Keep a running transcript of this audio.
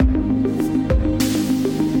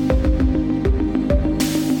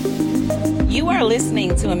You are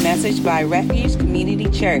listening to a message by Refuge Community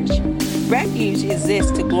Church. Refuge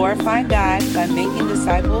exists to glorify God by making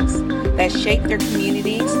disciples that shape their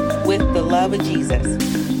communities with the love of Jesus.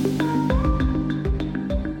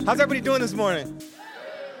 How's everybody doing this morning?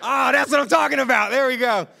 Oh, that's what I'm talking about. There we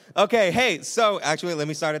go. Okay, hey, so actually, let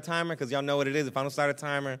me start a timer because y'all know what it is. If I don't start a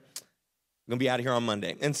timer, I'm going to be out of here on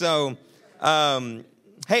Monday. And so,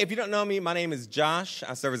 hey, if you don't know me, my name is Josh.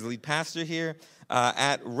 I serve as the lead pastor here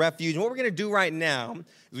at Refuge. And what we're going to do right now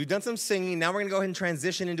is we've done some singing. Now we're going to go ahead and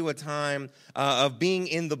transition into a time of being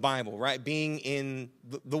in the Bible, right? Being in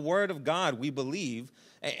the Word of God, we believe.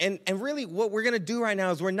 And really what we're going to do right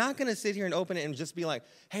now is we're not going to sit here and open it and just be like,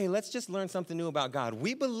 hey, let's just learn something new about God.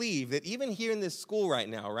 We believe that even here in this school right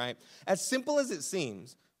now, right, as simple as it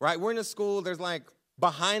seems, right, we're in a school, there's like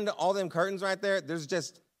behind all them curtains right there, there's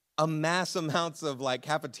just a mass amounts of like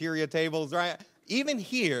cafeteria tables, right? Even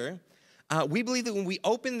here, we believe that when we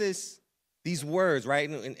open these words, right,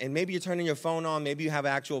 and maybe you're turning your phone on, maybe you have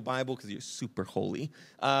an actual Bible because you're super holy,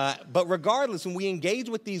 but regardless, when we engage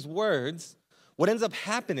with these words, what ends up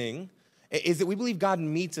happening is that we believe God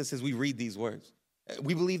meets us as we read these words.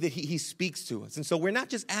 We believe that he speaks to us. And so we're not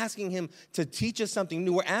just asking him to teach us something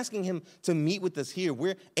new. We're asking him to meet with us here.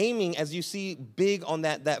 We're aiming, as you see, big on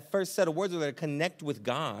that first set of words, to connect with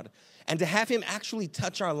God and to have him actually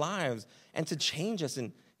touch our lives and to change us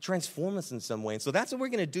and transform us in some way. And so that's what we're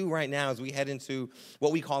going to do right now as we head into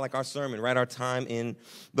what we call like our sermon, right? Our time in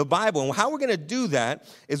the Bible. And how we're going to do that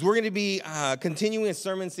is we're going to be continuing a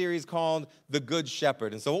sermon series called The Good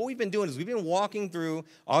Shepherd. And so what we've been doing is we've been walking through,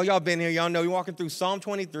 all y'all been here, y'all know we're walking through Psalm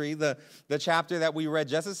 23, the chapter that we read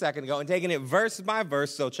just a second ago, and taking it verse by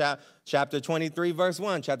verse. So chapter 23, verse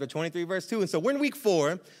 1, chapter 23, verse 2. And so we're in week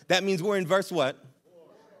 4. That means we're in verse what?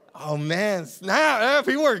 Oh, man, snap.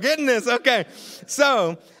 People are getting this. Okay.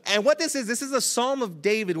 So, and what this is a Psalm of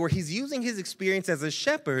David where he's using his experience as a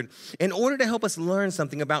shepherd in order to help us learn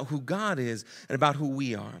something about who God is and about who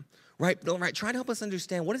we are. Right? Try to help us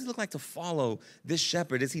understand what does it look like to follow this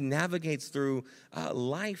shepherd as he navigates through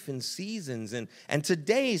life and seasons. And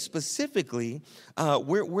today specifically,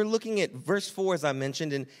 we're looking at verse 4, as I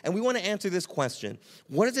mentioned, and we want to answer this question.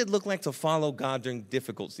 What does it look like to follow God during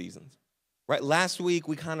difficult seasons? Right, last week,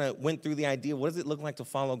 we kind of went through the idea, what does it look like to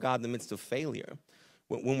follow God in the midst of failure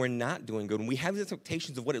when we're not doing good? When we have these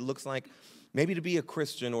expectations of what it looks like maybe to be a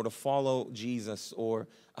Christian or to follow Jesus or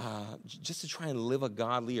just to try and live a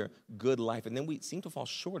godly or good life. And then we seem to fall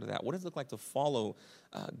short of that. What does it look like to follow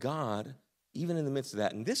God even in the midst of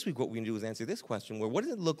that? And this week, what we're going to do is answer this question, where what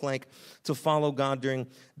does it look like to follow God during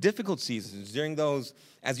difficult seasons, during those,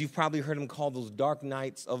 as you've probably heard him call, those dark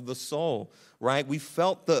nights of the soul, right? We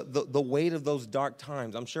felt the weight of those dark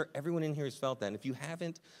times. I'm sure everyone in here has felt that. And if you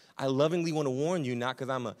haven't, I lovingly want to warn you, not because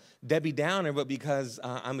I'm a Debbie Downer, but because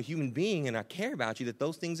I'm a human being and I care about you, that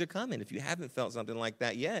those things are coming. If you haven't felt something like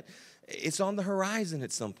that yet, it's on the horizon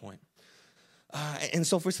at some point. And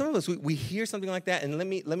so for some of us, we hear something like that, and let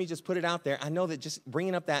me just put it out there. I know that just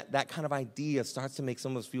bringing up that kind of idea starts to make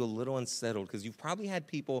some of us feel a little unsettled because you've probably had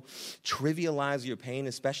people trivialize your pain,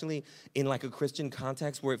 especially in like a Christian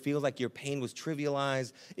context where it feels like your pain was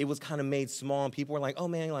trivialized. It was kind of made small, and people were like, oh,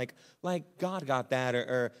 man, like God got that,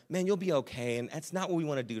 or man, you'll be okay. And that's not what we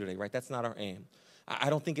want to do today, right? That's not our aim. I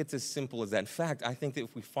don't think it's as simple as that. In fact, I think that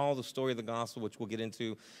if we follow the story of the gospel, which we'll get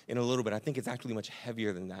into in a little bit, I think it's actually much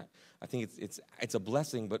heavier than that. I think it's a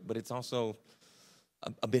blessing, but it's also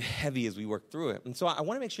a bit heavy as we work through it. And so I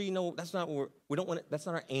want to make sure you know that's not what that's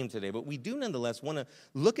not our aim today, but we do nonetheless want to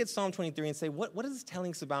look at Psalm 23 and say, what is this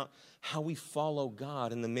telling us about how we follow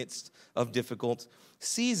God in the midst of difficult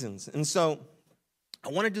seasons? And so I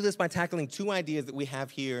want to do this by tackling 2 ideas that we have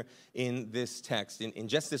here in this text, in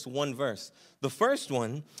just this one verse. The first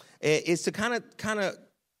one is to kind of,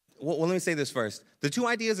 well, let me say this first. The 2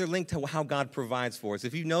 ideas are linked to how God provides for us.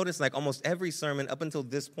 If you notice, like almost every sermon up until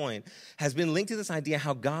this point has been linked to this idea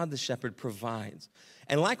how God the shepherd provides.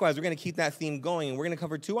 And likewise, we're going to keep that theme going, and we're going to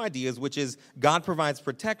cover 2 ideas, which is God provides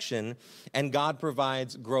protection and God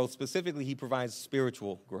provides growth. Specifically, he provides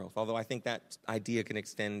spiritual growth, although I think that idea can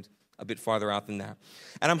extend a bit farther out than that.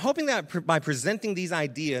 And I'm hoping that by presenting these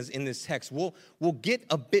ideas in this text, we'll get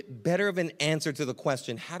a bit better of an answer to the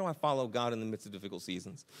question, how do I follow God in the midst of difficult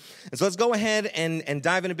seasons? And so let's go ahead and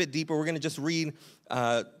dive in a bit deeper. We're going to just read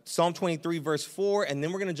Psalm 23, verse 4, and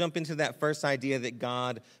then we're going to jump into that first idea that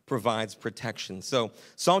God provides protection. So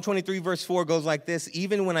Psalm 23, verse 4 goes like this: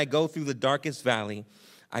 even when I go through the darkest valley,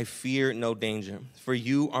 I fear no danger, for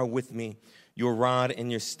you are with me. Your rod and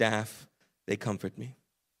your staff, they comfort me.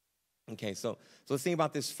 Okay, so let's think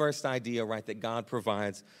about this first idea, right, that God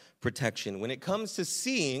provides protection. When it comes to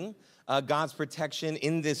seeing God's protection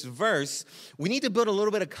in this verse, we need to build a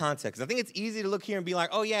little bit of context. I think it's easy to look here and be like,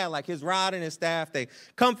 oh yeah, like his rod and his staff, they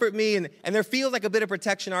comfort me, and there feels like a bit of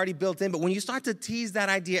protection already built in. But when you start to tease that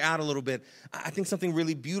idea out a little bit, I think something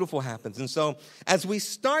really beautiful happens. And so as we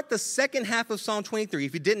start the second half of Psalm 23,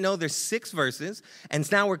 if you didn't know, there's 6 verses,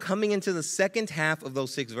 and now we're coming into the second half of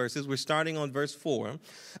those 6 verses. We're starting on verse 4.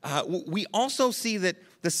 We also see that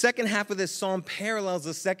the second half of this psalm parallels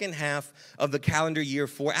the second half of the calendar year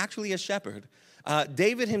for actually a shepherd.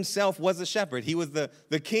 David himself was a shepherd. He was the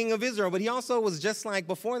king of Israel, but he also was just like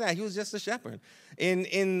before that, he was just a shepherd.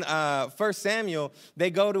 In 1 Samuel,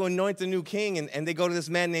 they go to anoint a new king, and they go to this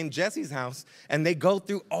man named Jesse's house, and they go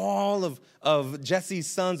through all of Jesse's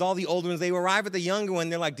sons, all the older ones. They arrive at the younger one.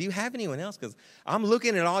 They're like, do you have anyone else? Because I'm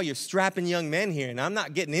looking at all your strapping young men here, and I'm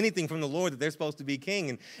not getting anything from the Lord that they're supposed to be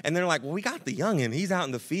king. And they're like, well, we got the youngin'. He's out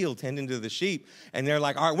in the field tending to the sheep. And they're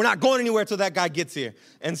like, all right, we're not going anywhere until that guy gets here.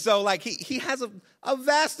 And so, like, he has a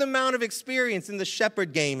vast amount of experience in the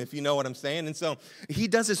shepherd game, if you know what I'm saying. And so he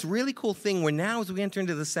does this really cool thing where now as we enter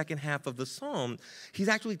into the second half of the psalm, he's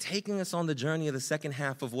actually taking us on the journey of the second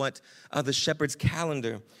half of what the shepherd's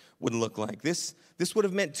calendar would look like. This would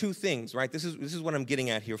have meant 2 things, right? This is what I'm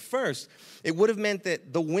getting at here. First, it would have meant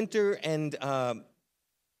that the winter and kind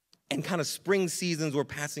of spring seasons were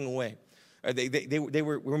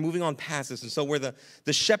we're moving on past this. And so where the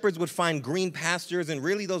shepherds would find green pastures, and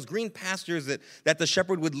really those green pastures that the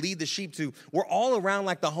shepherd would lead the sheep to were all around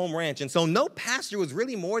like the home ranch. And so no pasture was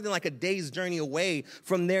really more than like a day's journey away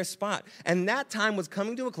from their spot. And that time was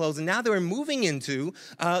coming to a close, and now they were moving into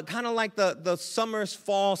kind of like the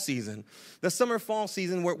fall season. The summer-fall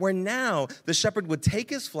season where now the shepherd would take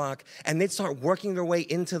his flock and they'd start working their way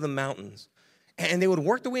into the mountains. And they would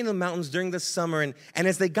work their way in the mountains during the summer. And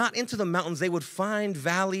as they got into the mountains, they would find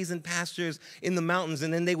valleys and pastures in the mountains.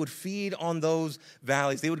 And then they would feed on those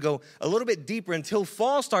valleys. They would go a little bit deeper until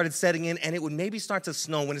fall started setting in. And it would maybe start to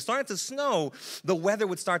snow. When it started to snow, the weather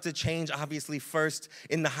would start to change, obviously, first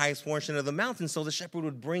in the highest portion of the mountain. So the shepherd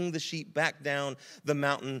would bring the sheep back down the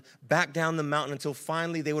mountain until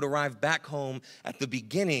finally they would arrive back home at the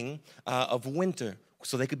beginning of winter,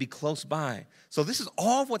 so they could be close by. So this is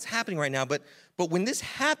all of what's happening right now. But when this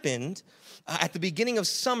happened, at the beginning of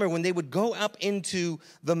summer, when they would go up into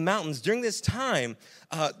the mountains, during this time,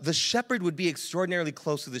 the shepherd would be extraordinarily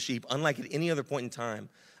close to the sheep, unlike at any other point in time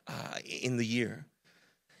in the year.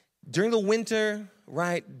 During the winter,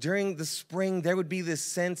 right, during the spring, there would be this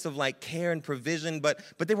sense of like care and provision, but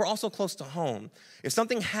they were also close to home. If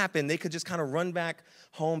something happened, they could just kind of run back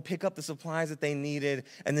home, pick up the supplies that they needed,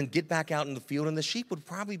 and then get back out in the field, and the sheep would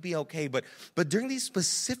probably be okay. But during these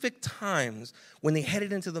specific times, when they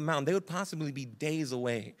headed into the mountain, they would possibly be days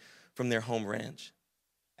away from their home ranch.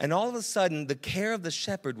 And all of a sudden, the care of the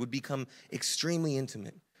shepherd would become extremely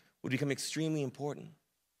intimate, would become extremely important.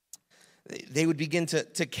 They would begin to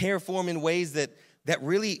care for them in ways that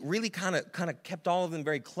really kind of kept all of them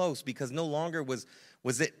very close, because no longer was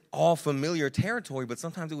it all familiar territory, but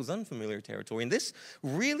sometimes it was unfamiliar territory. And this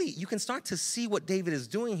really, you can start to see what David is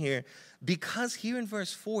doing here, because here in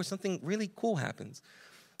verse 4, something really cool happens.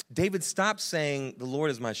 David stops saying, the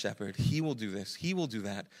Lord is my shepherd. He will do this. He will do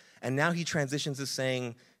that. And now he transitions to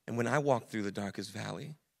saying, and when I walk through the darkest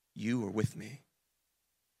valley, you are with me.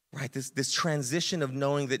 Right, this transition of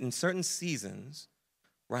knowing that in certain seasons,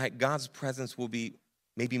 right, God's presence will be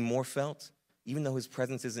maybe more felt, even though his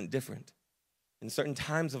presence isn't different. In certain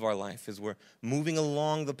times of our life, as we're moving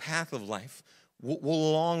along the path of life,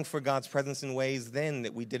 we'll long for God's presence in ways then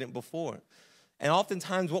that we didn't before. And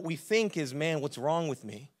oftentimes what we think is, man, what's wrong with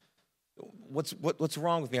me? What's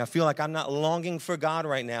wrong with me? I feel like I'm not longing for God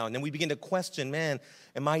right now. And then we begin to question, man,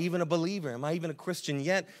 am I even a believer? Am I even a Christian?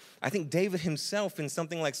 Yet, I think David himself in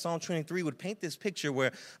something like Psalm 23 would paint this picture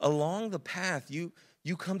where along the path, you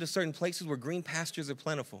come to certain places where green pastures are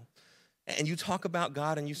plentiful. And you talk about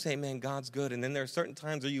God and you say, man, God's good. And then there are certain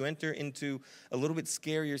times where you enter into a little bit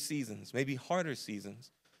scarier seasons, maybe harder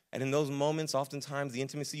seasons. And in those moments, oftentimes the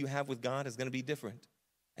intimacy you have with God is going to be different.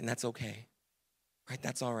 And that's okay, right?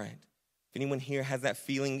 That's all right. If anyone here has that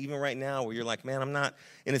feeling, even right now, where you're like, man, I'm not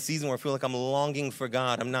in a season where I feel like I'm longing for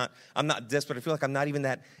God. I'm not desperate. I feel like I'm not even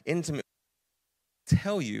that intimate.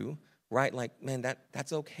 Tell you, right, like, man,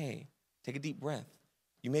 that's okay. Take a deep breath.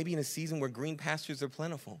 You may be in a season where green pastures are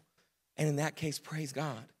plentiful. And in that case, praise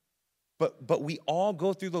God. But we all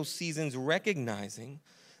go through those seasons recognizing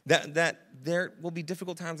that there will be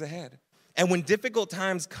difficult times ahead. And when difficult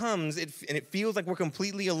times comes, and it feels like we're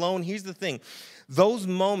completely alone, here's the thing. Those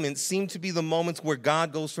moments seem to be the moments where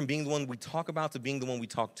God goes from being the one we talk about to being the one we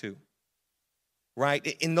talk to, right?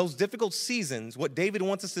 In those difficult seasons, what David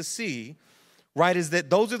wants us to see, right, is that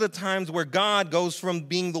those are the times where God goes from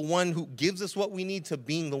being the one who gives us what we need to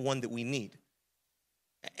being the one that we need.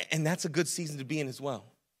 And that's a good season to be in as well,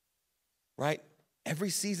 right? Every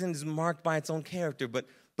season is marked by its own character, but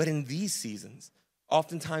in these seasons,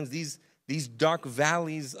 oftentimes these dark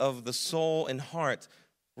valleys of the soul and heart,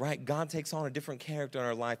 right, God takes on a different character in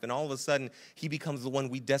our life, and all of a sudden, he becomes the one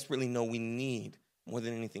we desperately know we need more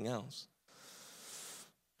than anything else.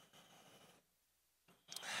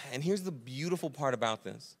 And here's the beautiful part about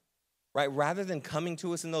this, right? Rather than coming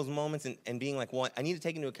to us in those moments and being like, well, I need to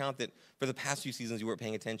take into account that for the past few seasons you weren't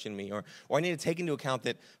paying attention to me, or I need to take into account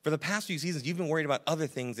that for the past few seasons you've been worried about other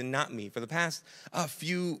things and not me. For the past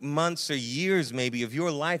few months or years maybe of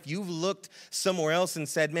your life, you've looked somewhere else and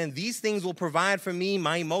said, man, these things will provide for me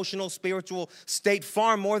my emotional, spiritual state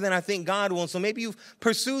far more than I think God will. And so maybe you've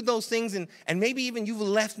pursued those things and maybe even you've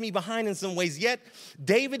left me behind in some ways. Yet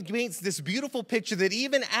David paints this beautiful picture that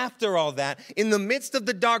even after all that, in the midst of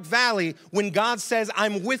the dark valley, when God says,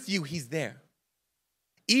 I'm with you, he's there.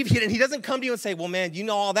 And he doesn't come to you and say, well, man, you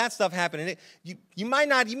know all that stuff happened. You might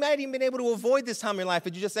even been able to avoid this time in your life,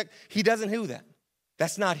 but you just said, he doesn't do that.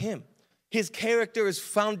 That's not him. His character is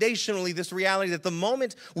foundationally this reality that the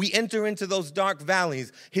moment we enter into those dark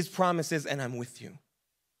valleys, his promise is, and I'm with you.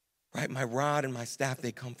 Right? My rod and my staff,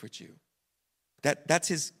 they comfort you. That's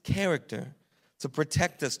his character, to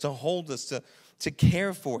protect us, to hold us, to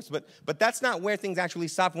care for us. But that's not where things actually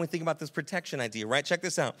stop when we think about this protection idea, right? Check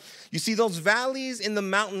this out. You see, those valleys in the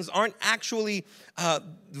mountains aren't actually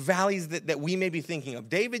valleys that we may be thinking of.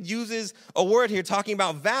 David uses a word here talking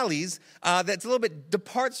about valleys that's a little bit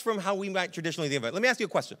departs from how we might traditionally think about it. Let me ask you a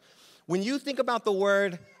question. When you think about the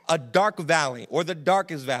word a dark valley or the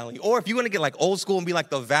darkest valley, or if you want to get like old school and be like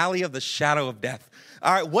the valley of the shadow of death,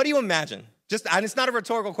 all right, what do you imagine? And it's not a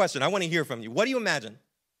rhetorical question. I want to hear from you. What do you imagine?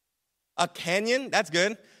 A canyon? That's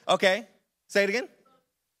good. Okay. Say it again.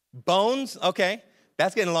 Bones? Okay.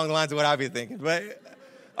 That's getting along the lines of what I'd be thinking. But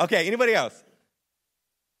okay, anybody else?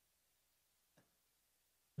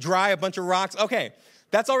 Dry, a bunch of rocks? Okay.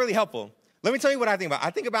 That's all really helpful. Let me tell you what I think about. I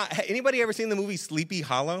think about, anybody ever seen the movie Sleepy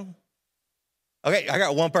Hollow? Okay, I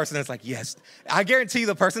got one person that's like, yes. I guarantee you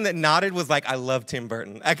the person that nodded was like, I love Tim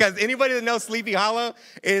Burton. Because anybody that knows Sleepy Hollow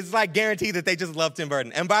is like guaranteed that they just love Tim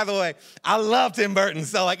Burton. And by the way, I love Tim Burton.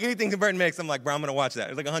 So like anything Tim Burton makes, I'm like, bro, I'm going to watch that.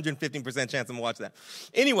 There's like 115% chance I'm going to watch that.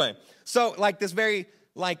 Anyway, so like this very,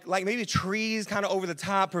 like maybe trees kind of over the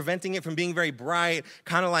top, preventing it from being very bright,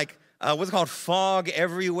 kind of like, what's it called, fog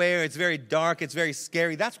everywhere. It's very dark. It's very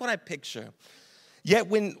scary. That's what I picture. Yet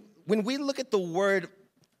when we look at the word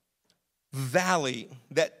valley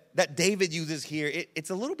that David uses here,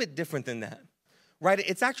 it's a little bit different than that, right?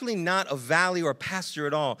 It's actually not a valley or a pasture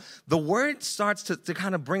at all. The word starts to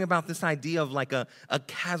kind of bring about this idea of like a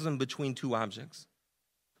chasm between two objects,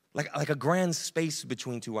 like a grand space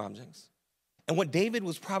between two objects. And what David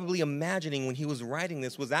was probably imagining when he was writing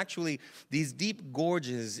this was actually these deep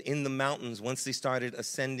gorges in the mountains once they started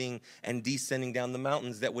ascending and descending down the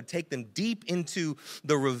mountains that would take them deep into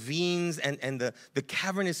the ravines and the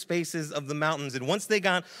cavernous spaces of the mountains. And once they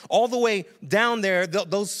got all the way down there,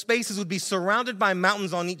 those spaces would be surrounded by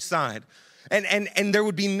mountains on each side. And there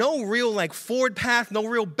would be no real like forward path, no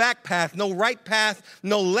real back path, no right path,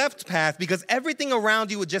 no left path, because everything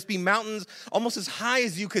around you would just be mountains almost as high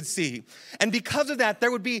as you could see. And because of that,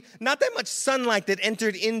 there would be not that much sunlight that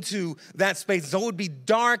entered into that space. So it would be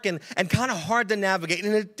dark and kind of hard to navigate.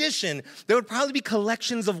 In addition, there would probably be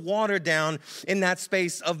collections of water down in that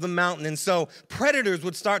space of the mountain. And so predators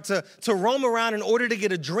would start to roam around in order to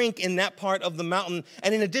get a drink in that part of the mountain.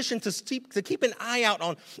 And in addition, to keep an eye out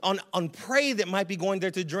on prey that might be going there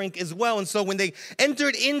to drink as well. And so when they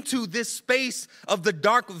entered into this space of the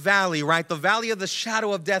dark valley, right, the valley of the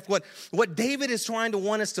shadow of death, what David is trying to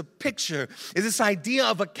want us to picture is this idea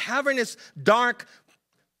of a cavernous, dark,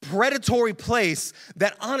 predatory place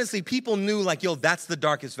that honestly people knew like, yo, that's the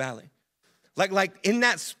darkest valley. Like in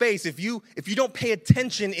that space, if you don't pay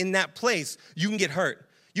attention in that place, you can get hurt.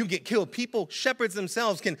 You can get killed. People, shepherds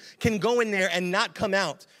themselves can go in there and not come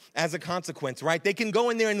out as a consequence, right? They can go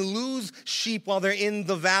in there and lose sheep while they're in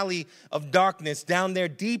the valley of darkness, down there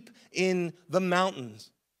deep in the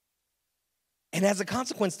mountains. And as a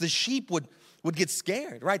consequence, the sheep would get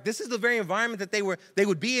scared, right? This is the very environment that they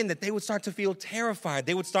would be in, that they would start to feel terrified.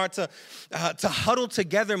 They would start to huddle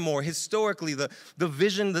together more. Historically, the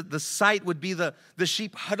vision, the sight would be the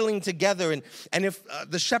sheep huddling together. And if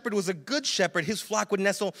the shepherd was a good shepherd, his flock would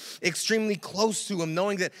nestle extremely close to him,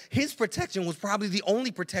 knowing that his protection was probably the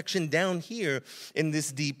only protection down here in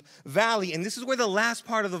this deep valley. And this is where the last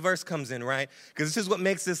part of the verse comes in, right? Because this is what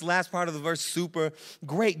makes this last part of the verse super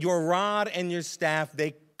great. Your rod and your staff,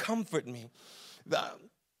 they comfort me.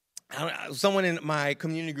 Someone in my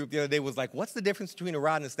community group the other day was like, what's the difference between a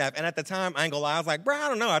rod and a staff? And at the time, I ain't gonna lie, I was like, bro, I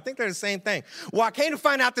don't know. I think they're the same thing. Well, I came to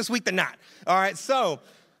find out this week they're not. All right, so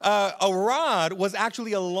a rod was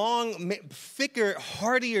actually a long, thicker,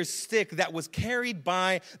 hardier stick that was carried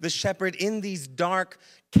by the shepherd in these dark,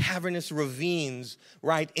 cavernous ravines,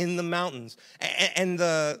 right, in the mountains. And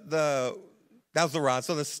that was the rod.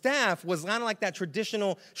 So the staff was kind of like that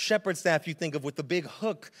traditional shepherd staff you think of with the big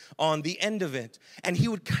hook on the end of it. And he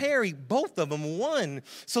would carry both of them, one,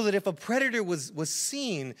 so that if a predator was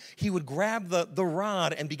seen, he would grab the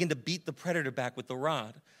rod and begin to beat the predator back with the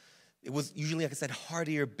rod. It was usually, like I said,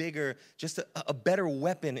 hardier, bigger, just a better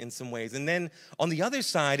weapon in some ways. And then on the other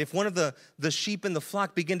side, if one of the sheep in the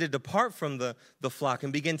flock began to depart from the flock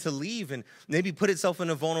and begin to leave and maybe put itself in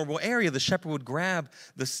a vulnerable area, the shepherd would grab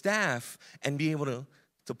the staff and be able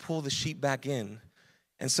to pull the sheep back in.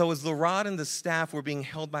 And so as the rod and the staff were being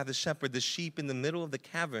held by the shepherd, the sheep in the middle of the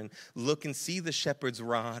cavern look and see the shepherd's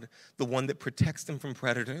rod, the one that protects them from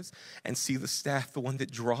predators, and see the staff, the one that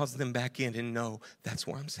draws them back in, and know that's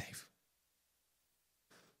where I'm safe.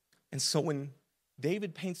 And so when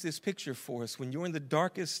David paints this picture for us, when you're in the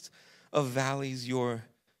darkest of valleys, your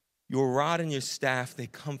rod and your staff, they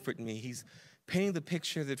comfort me. He's painting the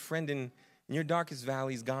picture that, friend, in your darkest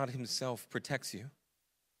valleys, God himself protects you.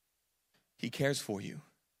 He cares for you.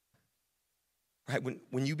 Right?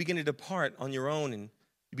 When you begin to depart on your own and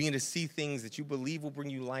you begin to see things that you believe will bring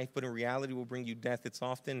you life, but in reality will bring you death, it's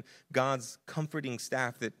often God's comforting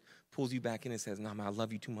staff that pulls you back in and says, no, man, I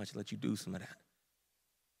love you too much to let you do some of that.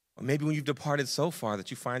 Or maybe when you've departed so far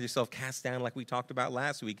that you find yourself cast down like we talked about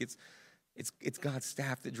last week, it's God's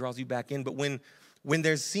staff that draws you back in. But when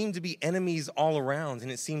there seem to be enemies all around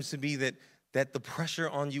and it seems to be that the pressure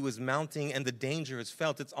on you is mounting and the danger is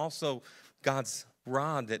felt, it's also God's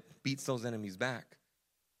rod that beats those enemies back,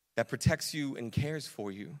 that protects you and cares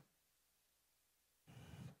for you.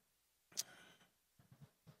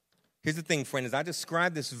 Here's the thing, friend, as I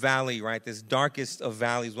describe this valley, right, this darkest of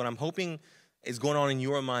valleys, what I'm hoping is going on in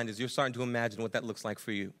your mind is you're starting to imagine what that looks like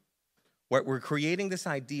for you. We're creating this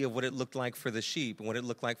idea of what it looked like for the sheep and what it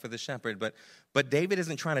looked like for the shepherd, but David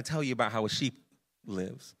isn't trying to tell you about how a sheep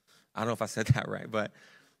lives. I don't know if I said that right, but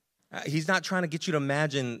he's not trying to get you to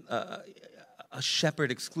imagine a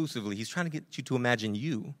shepherd exclusively. He's trying to get you to imagine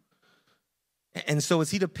you. And so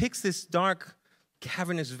as he depicts this dark,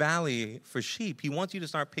 cavernous valley for sheep, he wants you to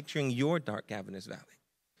start picturing your dark, cavernous valley.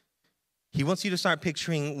 He wants you to start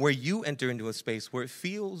picturing where you enter into a space where it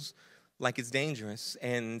feels like it's dangerous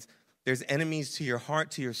and there's enemies to your heart,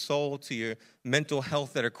 to your soul, to your mental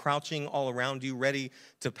health that are crouching all around you, ready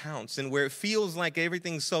to pounce. And where it feels like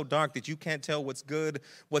everything's so dark that you can't tell what's good,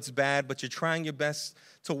 what's bad, but you're trying your best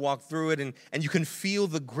to walk through it. And you can feel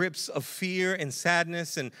the grips of fear and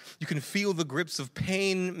sadness, and you can feel the grips of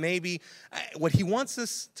pain, maybe. What he wants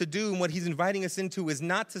us to do and what he's inviting us into is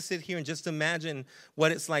not to sit here and just imagine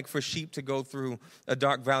what it's like for sheep to go through a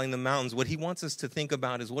dark valley in the mountains. What he wants us to think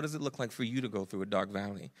about is, what does it look like for you to go through a dark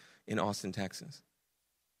valley in Austin, Texas?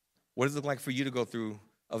 What does it look like for you to go through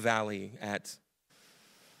a valley at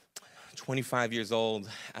 25 years old,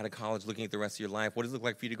 out of college, looking at the rest of your life? What does it look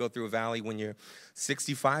like for you to go through a valley when you're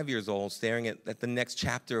 65 years old, staring at the next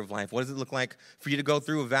chapter of life? What does it look like for you to go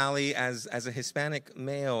through a valley as a Hispanic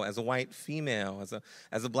male, as a white female,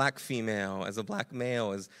 as a black female, as a black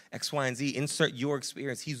male, as X, Y, and Z? Insert your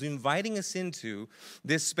experience. He's inviting us into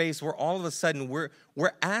this space where all of a sudden we're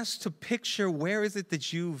asked to picture, where is it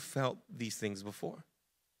that you've felt these things before?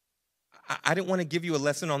 I didn't want to give you a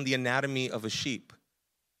lesson on the anatomy of a sheep.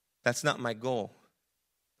 That's not my goal.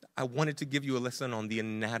 I wanted to give you a lesson on the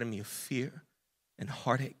anatomy of fear and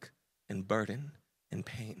heartache and burden and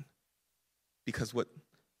pain. Because what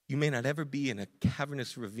you may not ever be in a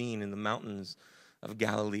cavernous ravine in the mountains of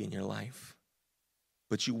Galilee in your life,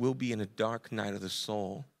 but you will be in a dark night of the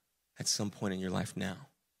soul at some point in your life now.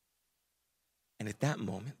 And at that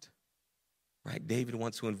moment, right, David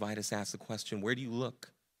wants to invite us to ask the question, where do you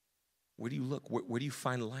look? Where do you look? Where do you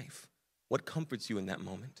find life? What comforts you in that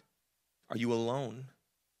moment? Are you alone?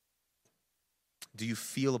 Do you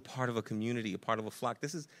feel a part of a community, a part of a flock?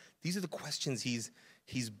 These are the questions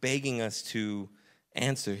he's begging us to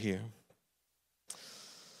answer here.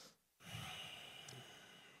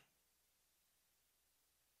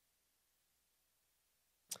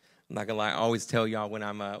 I'm not gonna lie, I always tell y'all when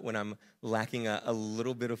I'm lacking a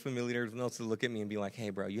little bit of familiarity with notes to look at me and be like,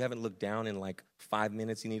 hey bro, you haven't looked down in like 5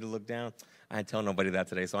 minutes, you need to look down. I didn't tell nobody that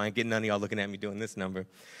today, so I ain't getting none of y'all looking at me doing this number.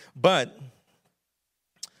 But,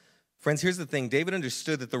 friends, here's the thing. David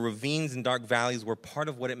understood that the ravines and dark valleys were part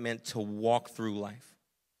of what it meant to walk through life.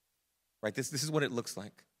 Right? This is what it looks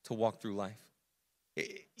like. to walk through life.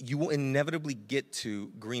 You will inevitably get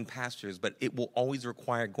to green pastures, but it will always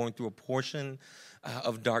require going through a portion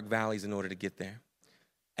of dark valleys in order to get there.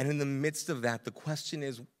 And in the midst of that, the question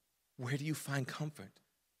is, where do you find comfort?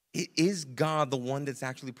 Is God the one that's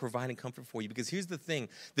actually providing comfort for you? Because here's the thing.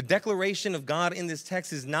 The declaration of God in this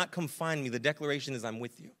text is not come find me. The declaration is I'm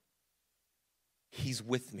with you. He's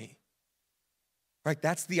with me. Right?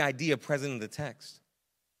 That's the idea present in the text.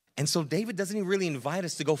 And so David doesn't even really invite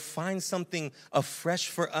us to go find something afresh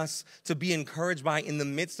for us to be encouraged by in the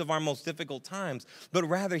midst of our most difficult times, but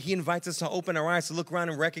rather he invites us to open our eyes to look around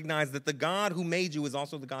and recognize that the God who made you is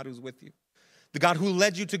also the God who's with you. The God who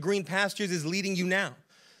led you to green pastures is leading you now.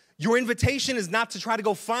 Your invitation is not to try to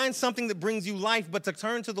go find something that brings you life, but to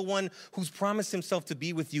turn to the one who's promised himself to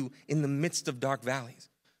be with you in the midst of dark valleys.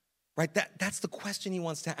 Right? That's the question he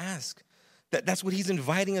wants to ask. That's what he's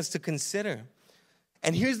inviting us to consider.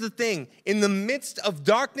 And here's the thing, in the midst of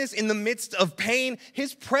darkness, in the midst of pain,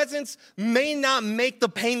 his presence may not make the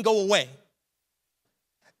pain go away.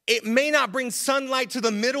 It may not bring sunlight to the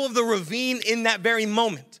middle of the ravine in that very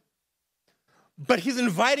moment. But he's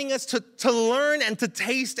inviting us to learn and to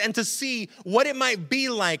taste and to see what it might be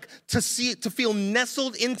like to feel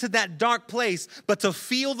nestled into that dark place, but to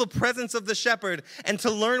feel the presence of the shepherd and to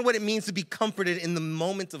learn what it means to be comforted in the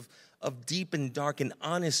moment of deep and dark and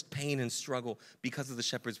honest pain and struggle because of the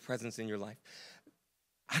shepherd's presence in your life.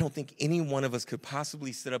 I don't think any one of us could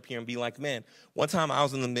possibly sit up here and be like, man, one time I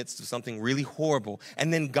was in the midst of something really horrible,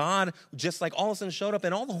 and then God just like all of a sudden showed up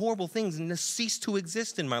and all the horrible things ceased to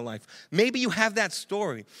exist in my life. Maybe you have that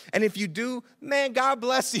story. And if you do, man, God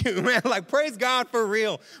bless you, man. Like, praise God for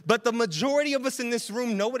real. But the majority of us in this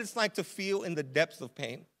room know what it's like to feel in the depths of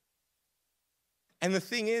pain. And the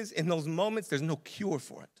thing is, in those moments, there's no cure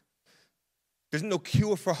for it. There's no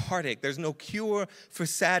cure for heartache. There's no cure for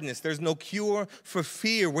sadness. There's no cure for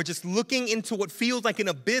fear. We're just looking into what feels like an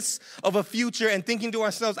abyss of a future and thinking to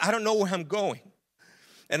ourselves, I don't know where I'm going.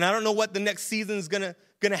 And I don't know what the next season is gonna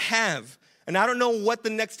have. And I don't know what the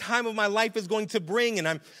next time of my life is going to bring.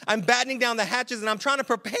 And I'm battening down the hatches and I'm trying to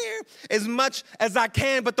prepare as much as I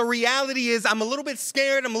can. But the reality is I'm a little bit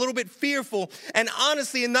scared. I'm a little bit fearful. And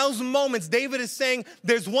honestly, in those moments, David is saying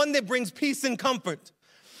there's one that brings peace and comfort.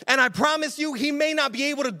 And I promise you, he may not be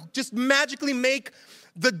able to just magically make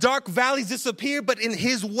the dark valleys disappear, but in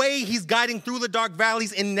his way, he's guiding through the dark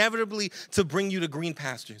valleys inevitably to bring you to green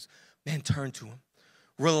pastures. Man, turn to him.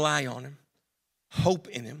 Rely on him. Hope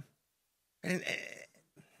in him. And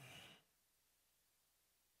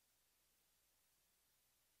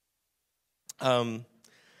I'm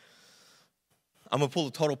going to pull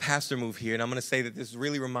a total pastor move here, and I'm going to say that this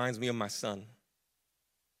really reminds me of my son.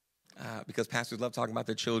 Because pastors love talking about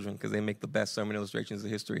their children because they make the best sermon illustrations of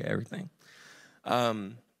history of everything.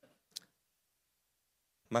 My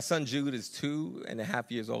son Jude is 2.5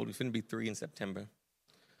 years old. He's going to be 3 in September.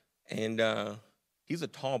 And he's a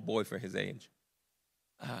tall boy for his age.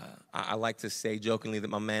 I like to say jokingly that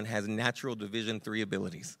my man has natural Division III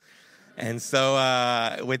abilities. And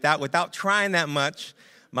so without trying that much,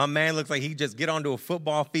 my man looks like he just get onto a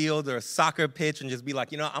football field or a soccer pitch and just be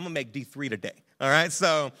like, I'm going to make D3 today. All right,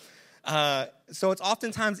 so it's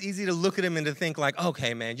oftentimes easy to look at him and to think like,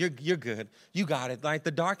 okay, man, you're good. You got it. Like,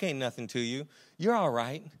 the dark ain't nothing to you. You're all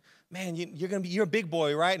right. Man, you're a big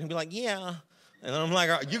boy, right? And he'll be like, yeah. And I'm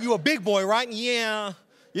like, you a big boy, right? Yeah.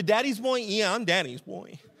 You're daddy's boy? Yeah, I'm daddy's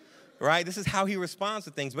boy. Right? This is how he responds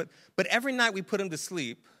to things. But every night we put him to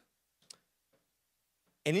sleep,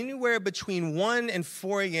 and anywhere between 1 and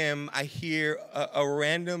 4 a.m., I hear a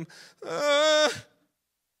random,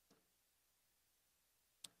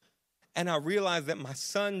 and I realized that my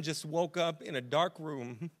son just woke up in a dark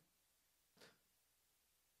room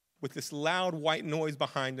with this loud white noise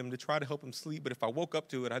behind him to try to help him sleep. But if I woke up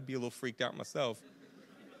to it, I'd be a little freaked out myself.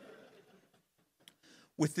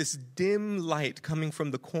 With this dim light coming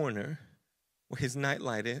from the corner where his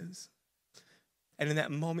nightlight is. And in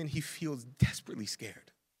that moment, he feels desperately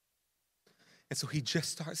scared. And so he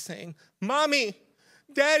just starts saying, Mommy,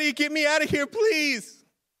 Daddy, get me out of here, please.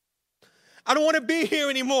 I don't want to be here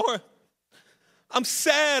anymore. I'm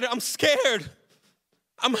sad. I'm scared.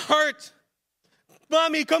 I'm hurt.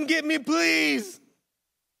 Mommy, come get me, please.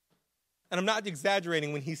 And I'm not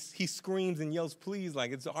exaggerating when he screams and yells, please,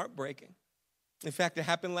 like it's heartbreaking. In fact, it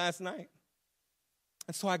happened last night.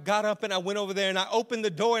 And so I got up and I went over there and I opened the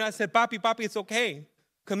door and I said, Papi, it's okay.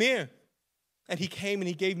 Come here. And he came and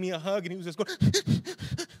he gave me a hug and he was just going.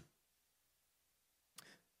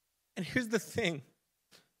 And here's the thing.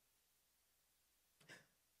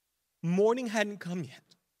 Morning hadn't come yet.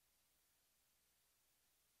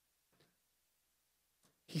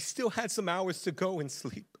 He still had some hours to go and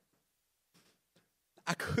sleep.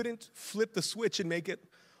 I couldn't flip the switch and make it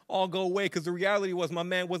all go away, because the reality was my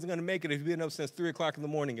man wasn't going to make it if he'd been up since 3 o'clock in the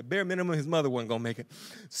morning. At bare minimum, his mother wasn't going to make it.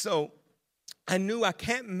 So I knew I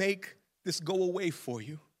can't make this go away for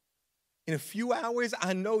you. In a few hours,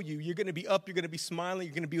 I know you. You're going to be up. You're going to be smiling.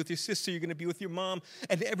 You're going to be with your sister. You're going to be with your mom.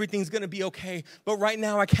 And everything's going to be okay. But right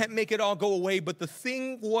now, I can't make it all go away. But the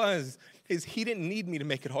thing is he didn't need me to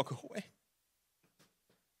make it all go away.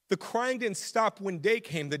 The crying didn't stop when day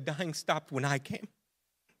came. The dying stopped when I came.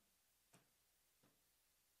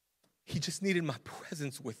 He just needed my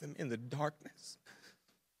presence with him in the darkness.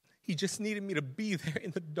 He just needed me to be there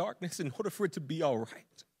in the darkness in order for it to be all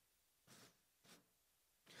right.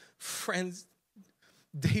 Friends,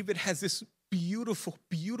 David has this beautiful,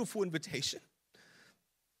 beautiful invitation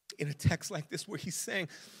in a text like this where he's saying,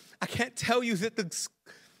 I can't tell you that the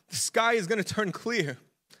sky is going to turn clear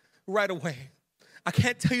right away. I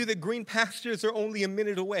can't tell you that green pastures are only a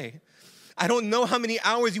minute away. I don't know how many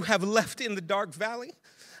hours you have left in the dark valley.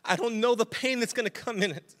 I don't know the pain that's going to come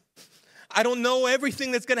in it. I don't know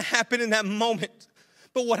everything that's going to happen in that moment.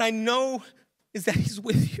 But what I know is that he's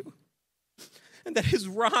with you. And that his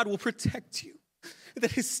rod will protect you. And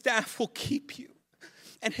that his staff will keep you.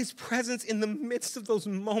 And his presence in the midst of those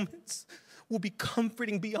moments will be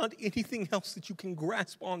comforting beyond anything else that you can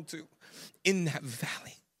grasp onto in that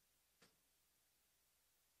valley.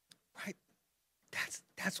 Right?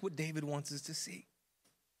 That's what David wants us to see.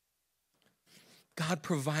 God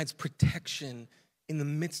provides protection in the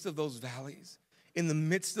midst of those valleys, in the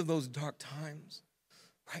midst of those dark times.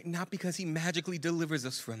 Right? Not because he magically delivers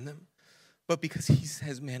us from them, but because he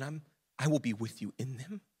says, man, I will be with you in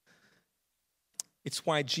them. It's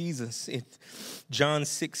why Jesus, in John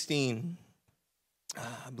 16,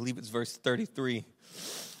 I believe it's verse 33,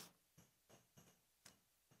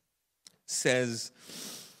 says,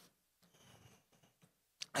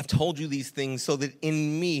 I've told you these things so that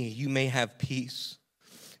in me you may have peace.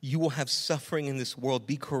 You will have suffering in this world.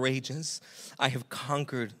 Be courageous. I have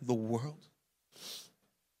conquered the world.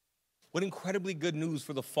 What incredibly good news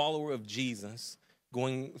for the follower of Jesus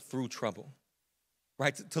going through trouble,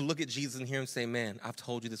 right? To look at Jesus and hear him say, man, I've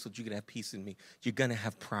told you this so that you can have peace in me. You're going to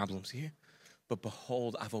have problems here. But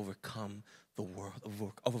behold, I've overcome the world.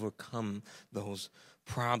 I've overcome those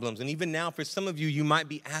problems. And even now, for some of you, you might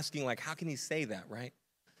be asking, like, how can he say that, right?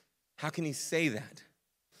 How can he say that?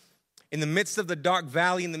 In the midst of the dark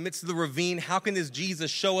valley, in the midst of the ravine, how can this Jesus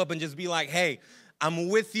show up and just be like, hey, I'm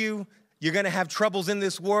with you. You're going to have troubles in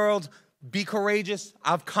this world. Be courageous.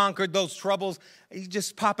 I've conquered those troubles. He's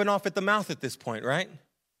just popping off at the mouth at this point, right?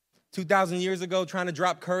 2,000 years ago, trying to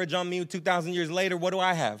drop courage on me. 2,000 years later, what do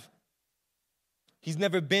I have? He's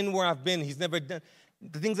never been where I've been. He's never done.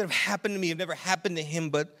 The things that have happened to me have never happened to him.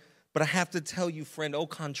 But I have to tell you, friend, au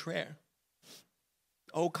contraire.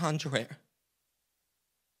 Au contraire.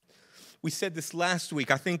 We said this last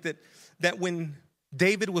week. I think that when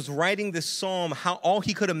David was writing this psalm, how all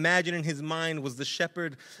he could imagine in his mind was the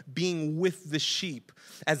shepherd being with the sheep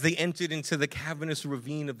as they entered into the cavernous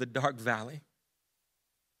ravine of the dark valley.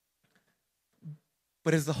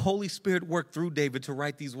 But as the Holy Spirit worked through David to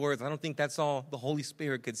write these words, I don't think that's all the Holy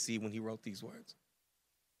Spirit could see when he wrote these words.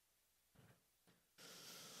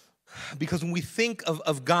 Because when we think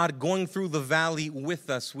of God going through the valley with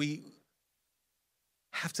us, we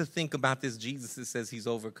have to think about this Jesus that says he's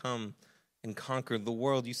overcome and conquered the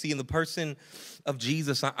world. You see, in the person of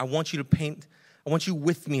Jesus, I want you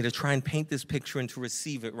with me to try and paint this picture and to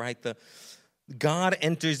receive it, right? God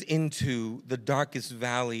enters into the darkest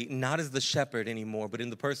valley, not as the shepherd anymore, but in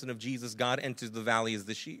the person of Jesus, God enters the valley as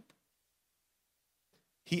the sheep.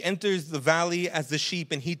 He enters the valley as the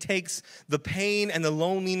sheep, and he takes the pain and the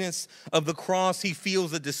loneliness of the cross. He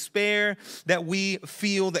feels the despair that we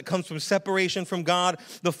feel that comes from separation from God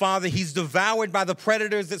the Father. He's devoured by the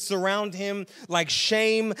predators that surround him, like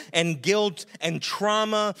shame and guilt and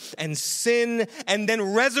trauma and sin, and then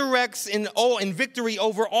resurrects in victory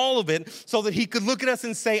over all of it so that he could look at us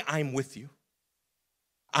and say, I'm with you.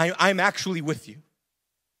 I'm actually with you.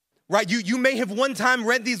 Right? You may have one time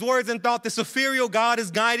read these words and thought this ethereal God is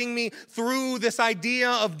guiding me through this idea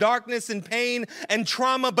of darkness and pain and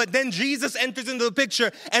trauma, but then Jesus enters into the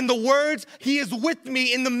picture and the words, he is with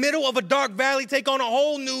me in the middle of a dark valley, take on a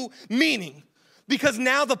whole new meaning. Because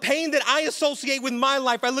now the pain that I associate with my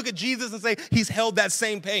life, I look at Jesus and say, he's held that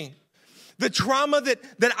same pain. The trauma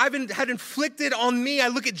that I've had inflicted on me, I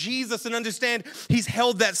look at Jesus and understand he's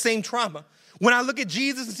held that same trauma. When I look at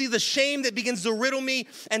Jesus and see the shame that begins to riddle me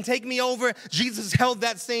and take me over, Jesus held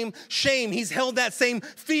that same shame. He's held that same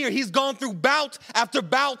fear. He's gone through bout after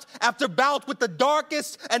bout after bout with the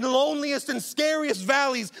darkest and loneliest and scariest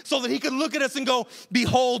valleys so that he could look at us and go,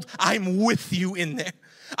 behold, I'm with you in there.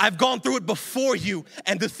 I've gone through it before you.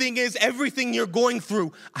 And the thing is, everything you're going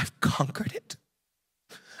through, I've conquered it.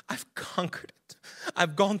 I've conquered it.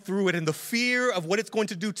 I've gone through it, and the fear of what it's going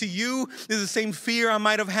to do to you is the same fear I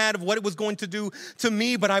might have had of what it was going to do to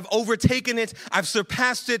me, but I've overtaken it, I've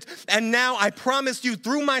surpassed it, and now I promise you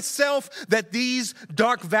through myself that these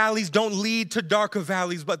dark valleys don't lead to darker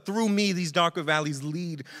valleys, but through me, these darker valleys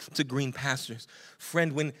lead to green pastures.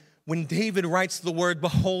 Friend, when David writes the word,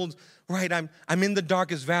 behold, right, I'm in the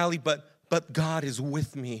darkest valley, but God is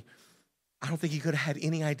with me. I don't think he could have had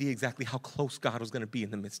any idea exactly how close God was going to be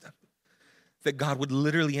in the midst of it. That God would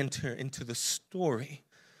literally enter into the story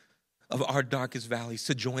of our darkest valleys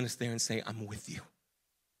to join us there and say, I'm with you.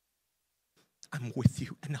 I'm with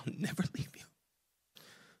you, and I'll never leave you.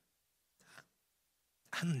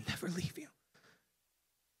 I'll never leave you.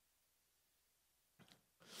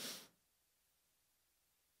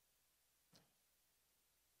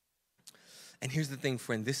 And here's the thing,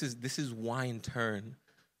 friend. This is why, in turn,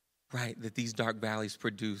 right, that these dark valleys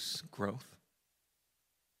produce growth.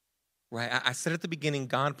 Right, I said at the beginning,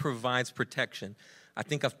 God provides protection. I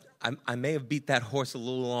think I may have beat that horse a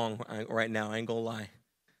little long right now, I ain't gonna lie.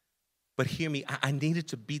 But hear me, I needed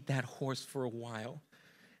to beat that horse for a while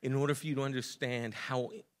in order for you to understand how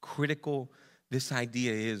critical this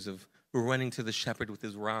idea is of running to the shepherd with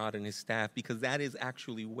his rod and his staff, because that is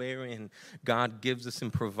actually wherein God gives us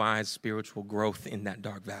and provides spiritual growth in that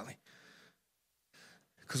dark valley.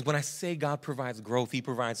 Because when I say God provides growth, he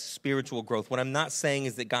provides spiritual growth. What I'm not saying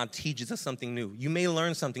is that God teaches us something new. You may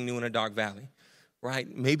learn something new in a dark valley, right?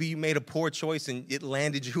 Maybe you made a poor choice and it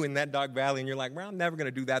landed you in that dark valley and you're like, well, I'm never going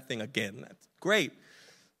to do that thing again. That's great.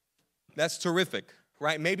 That's terrific,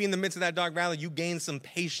 right? Maybe in the midst of that dark valley, you gained some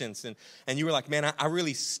patience and you were like, man, I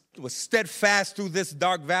really was steadfast through this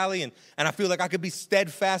dark valley and I feel like I could be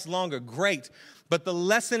steadfast longer. Great. But the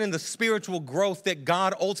lesson in the spiritual growth that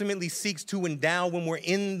God ultimately seeks to endow when we're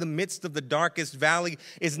in the midst of the darkest valley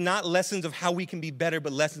is not lessons of how we can be better,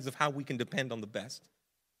 but lessons of how we can depend on the best.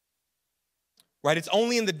 Right? It's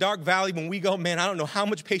only in the dark valley when we go, man, I don't know how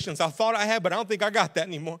much patience I thought I had, but I don't think I got that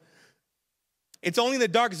anymore. It's only in the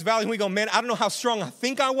darkest valley when we go, man, I don't know how strong I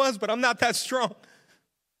think I was, but I'm not that strong.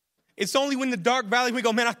 It's only when the dark valley we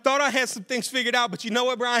go, man, I thought I had some things figured out, but you know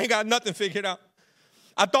what, bro? I ain't got nothing figured out.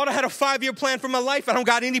 I thought I had a 5-year plan for my life. I don't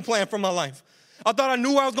got any plan for my life. I thought I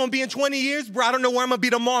knew where I was going to be in 20 years. Bro, I don't know where I'm going to be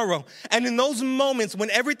tomorrow. And in those moments when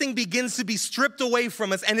everything begins to be stripped away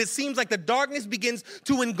from us and it seems like the darkness begins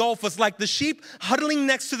to engulf us, like the sheep huddling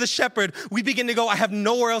next to the shepherd, we begin to go, I have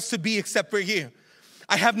nowhere else to be except for here.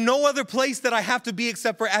 I have no other place that I have to be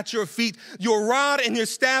except for at your feet. Your rod and your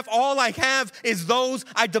staff, all I have is those.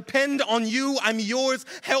 I depend on you. I'm yours.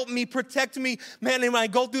 Help me, protect me. Man, and when I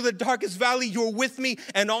go through the darkest valley, you're with me.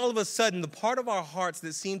 And all of a sudden, the part of our hearts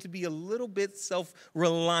that seem to be a little bit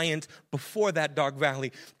self-reliant before that dark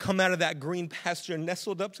valley come out of that green pasture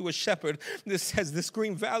nestled up to a shepherd that says, this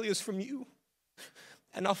green valley is from you.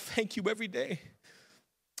 And I'll thank you every day.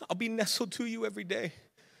 I'll be nestled to you every day.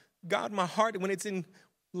 God, my heart, when it's in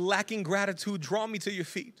lacking gratitude, draw me to your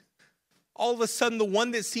feet. All of a sudden, the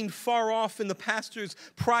one that seemed far off in the pastures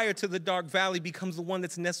prior to the dark valley becomes the one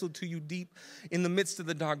that's nestled to you deep in the midst of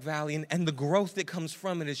the dark valley. And the growth that comes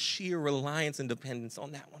from it is sheer reliance and dependence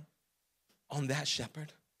on that one, on that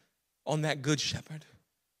shepherd, on that good shepherd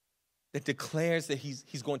that declares that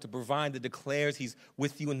he's going to provide, that declares he's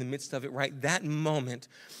with you in the midst of it, right? That moment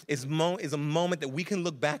is a moment that we can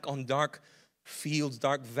look back on dark fields,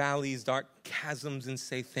 dark valleys, dark chasms and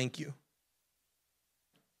say thank you.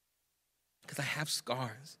 Because I have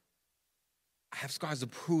scars. I have scars to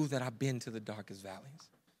prove that I've been to the darkest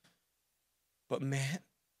valleys. But man,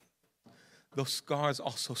 those scars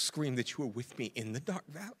also scream that you were with me in the dark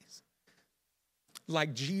valleys.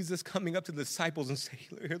 Like Jesus coming up to the disciples and saying,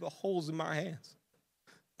 here are the holes in my hands.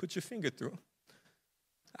 Put your finger through them.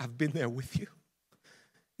 I've been there with you.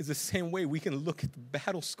 It's the same way we can look at the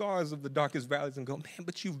battle scars of the darkest valleys and go, man,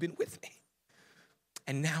 but you've been with me.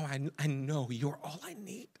 And now I know you're all I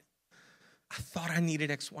need. I thought I needed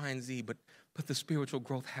X, Y, and Z, but the spiritual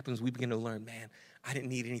growth happens. We begin to learn, man, I didn't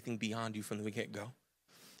need anything beyond you from the get-go.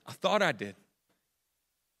 I thought I did.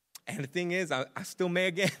 And the thing is, I still may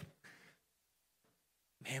again.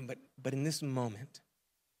 Man, but in this moment,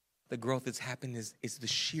 the growth that's happened is the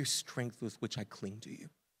sheer strength with which I cling to you.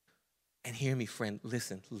 And hear me, friend,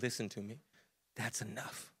 listen to me. That's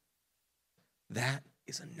enough. That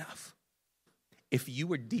is enough. if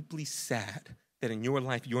you are deeply sad that in your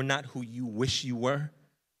life you're not who you wish you were,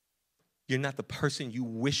 you're not the person you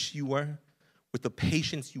wish you were, with the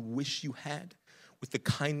patience you wish you had, with the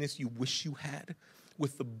kindness you wish you had,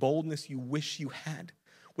 with the boldness you wish you had,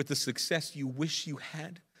 with the success you wish you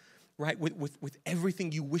had, right? With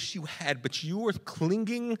everything you wish you had, but you are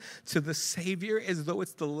clinging to the Savior as though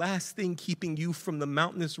it's the last thing keeping you from the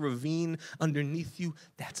mountainous ravine underneath you,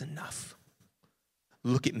 that's enough.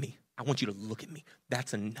 Look at me. I want you to look at me.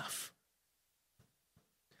 That's enough.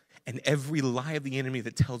 And every lie of the enemy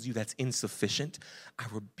that tells you that's insufficient, I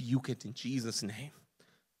rebuke it in Jesus' name.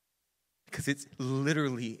 Because it's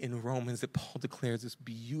literally in Romans that Paul declares this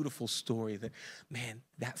beautiful story that, man,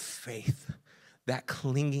 that faith, that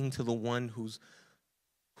clinging to the one who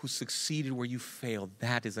succeeded where you failed,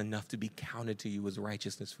 that is enough to be counted to you as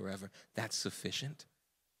righteousness forever. That's sufficient.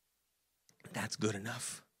 That's good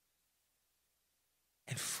enough.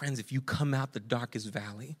 And friends, if you come out the darkest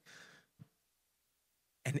valley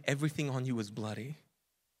and everything on you is bloody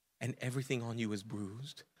and everything on you is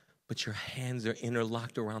bruised, but your hands are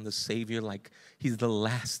interlocked around the Savior like he's the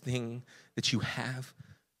last thing that you have,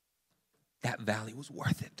 that valley was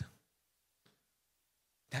worth it.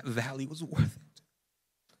 That valley was worth it.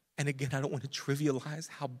 And again, I don't want to trivialize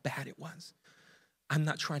how bad it was. I'm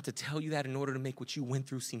not trying to tell you that in order to make what you went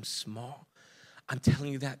through seem small. I'm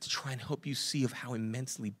telling you that to try and help you see of how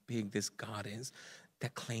immensely big this God is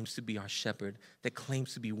that claims to be our shepherd, that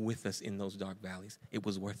claims to be with us in those dark valleys. It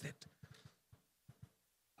was worth it.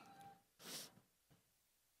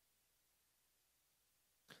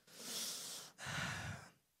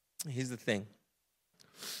 Here's the thing.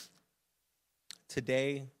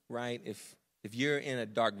 Today, right, if you're in a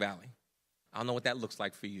dark valley, I don't know what that looks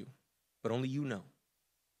like for you, but only you know,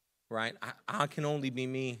 right? I can only be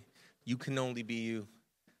me. You can only be you.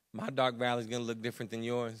 My dark valley is going to look different than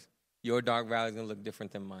yours. Your dark valley is going to look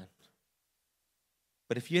different than mine.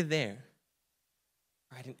 But if you're there,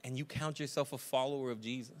 right, and you count yourself a follower of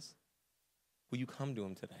Jesus, will you come to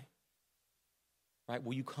him today? Right?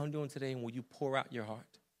 Will you come to him today and will you pour out your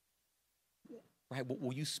heart? Right?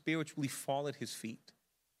 Will you spiritually fall at his feet?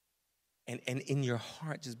 And in your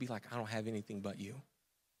heart just be like, I don't have anything but you.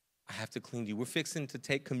 I have to cling to you. We're fixing to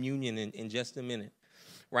take communion in just a minute.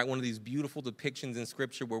 Right, one of these beautiful depictions in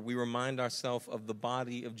Scripture where we remind ourselves of the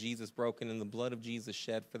body of Jesus broken and the blood of Jesus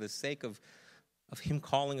shed for the sake of him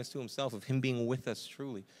calling us to himself, of him being with us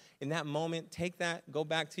truly. In that moment, take that, go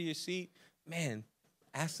back to your seat. Man,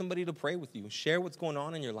 ask somebody to pray with you. Share what's going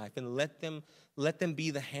on in your life and let them be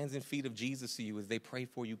the hands and feet of Jesus to you as they pray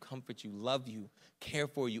for you, comfort you, love you, care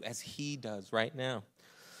for you as he does right now.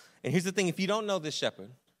 And here's the thing, if you don't know this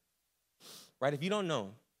shepherd, right, if you don't know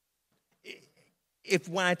him, if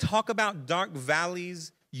when I talk about dark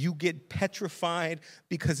valleys, you get petrified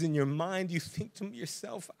because in your mind you think to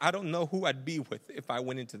yourself, I don't know who I'd be with if I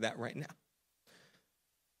went into that right now.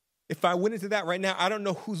 If I went into that right now, I don't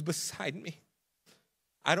know who's beside me.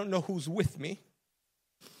 I don't know who's with me.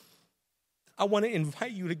 I want to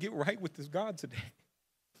invite you to get right with this God today.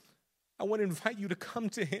 I want to invite you to come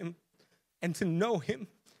to him and to know him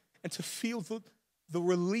and to feel the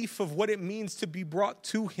relief of what it means to be brought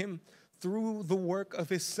to him through the work of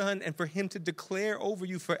his son, and for him to declare over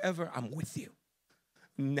you forever, I'm with you.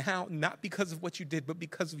 Now, not because of what you did, but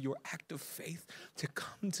because of your act of faith to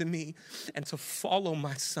come to me and to follow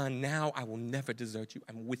my son. Now I will never desert you.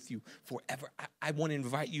 I'm with you forever. I want to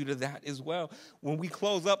invite you to that as well. When we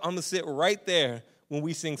close up, I'm going to sit right there when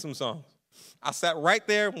we sing some songs. I sat right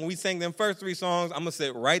there when we sang them first 3 songs. I'm going to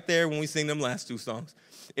sit right there when we sing them last 2 songs.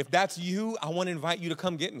 If that's you, I want to invite you to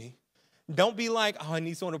come get me. Don't be like, oh, I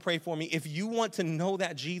need someone to pray for me. If you want to know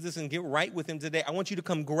that Jesus and get right with him today, I want you to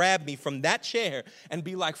come grab me from that chair and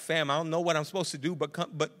be like, fam, I don't know what I'm supposed to do,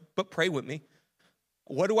 but pray with me.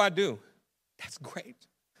 What do I do? That's great.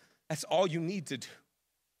 That's all you need to do.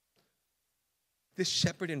 This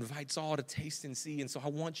shepherd invites all to taste and see, and so I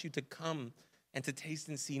want you to come and to taste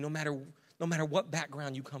and see no matter what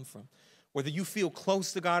background you come from. Whether you feel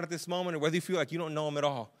close to God at this moment or whether you feel like you don't know him at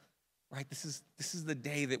all. Right, this is the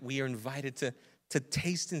day that we are invited to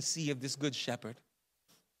taste and see of this good shepherd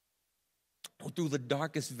who through the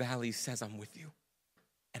darkest valley says, I'm with you,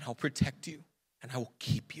 and I'll protect you, and I will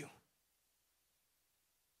keep you.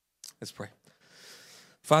 Let's pray.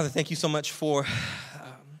 Father, thank you so much for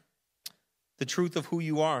the truth of who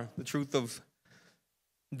you are, the truth of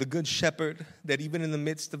the good shepherd that even in the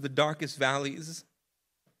midst of the darkest valleys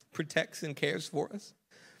protects and cares for us.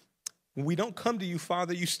 When we don't come to you,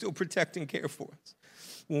 Father, you still protect and care for us.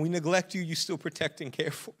 When we neglect you, you still protect and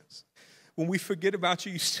care for us. When we forget about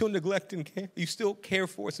you, you still neglect and care. You still care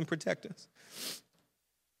for us and protect us.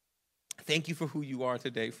 Thank you for who you are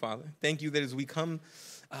today, Father. Thank you that as we come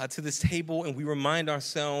to this table and we remind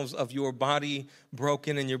ourselves of your body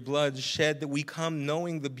broken and your blood shed, that we come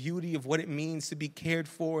knowing the beauty of what it means to be cared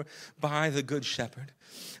for by the Good Shepherd,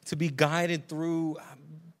 to be guided through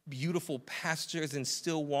beautiful pastures and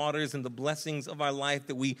still waters and the blessings of our life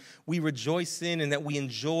that we rejoice in and that we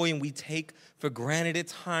enjoy and we take for granted at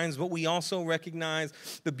times, but we also recognize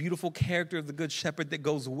the beautiful character of the Good Shepherd that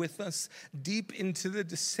goes with us deep into the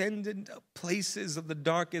descendant places of the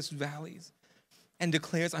darkest valleys and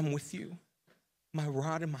declares, I'm with you. My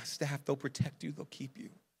rod and my staff, they'll protect you, they'll keep you.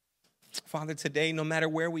 Father, today, no matter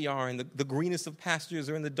where we are, in the greenest of pastures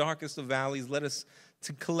or in the darkest of valleys, let us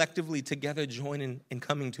to collectively together join in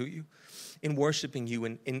coming to you, in worshiping you,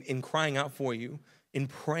 in crying out for you, in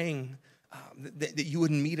praying that you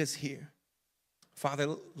would meet us here.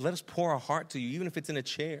 Father, let us pour our heart to you, even if it's in a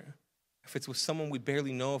chair, if it's with someone we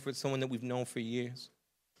barely know, if it's someone that we've known for years.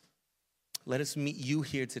 Let us meet you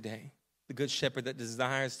here today, the Good Shepherd that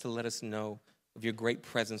desires to let us know of your great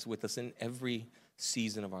presence with us in every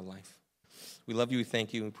season of our life. We love you, we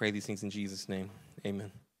thank you, and we pray these things in Jesus' name.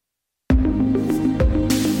 Amen.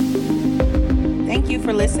 Thank you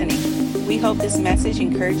for listening. We hope this message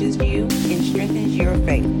encourages you and strengthens your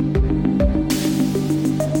faith.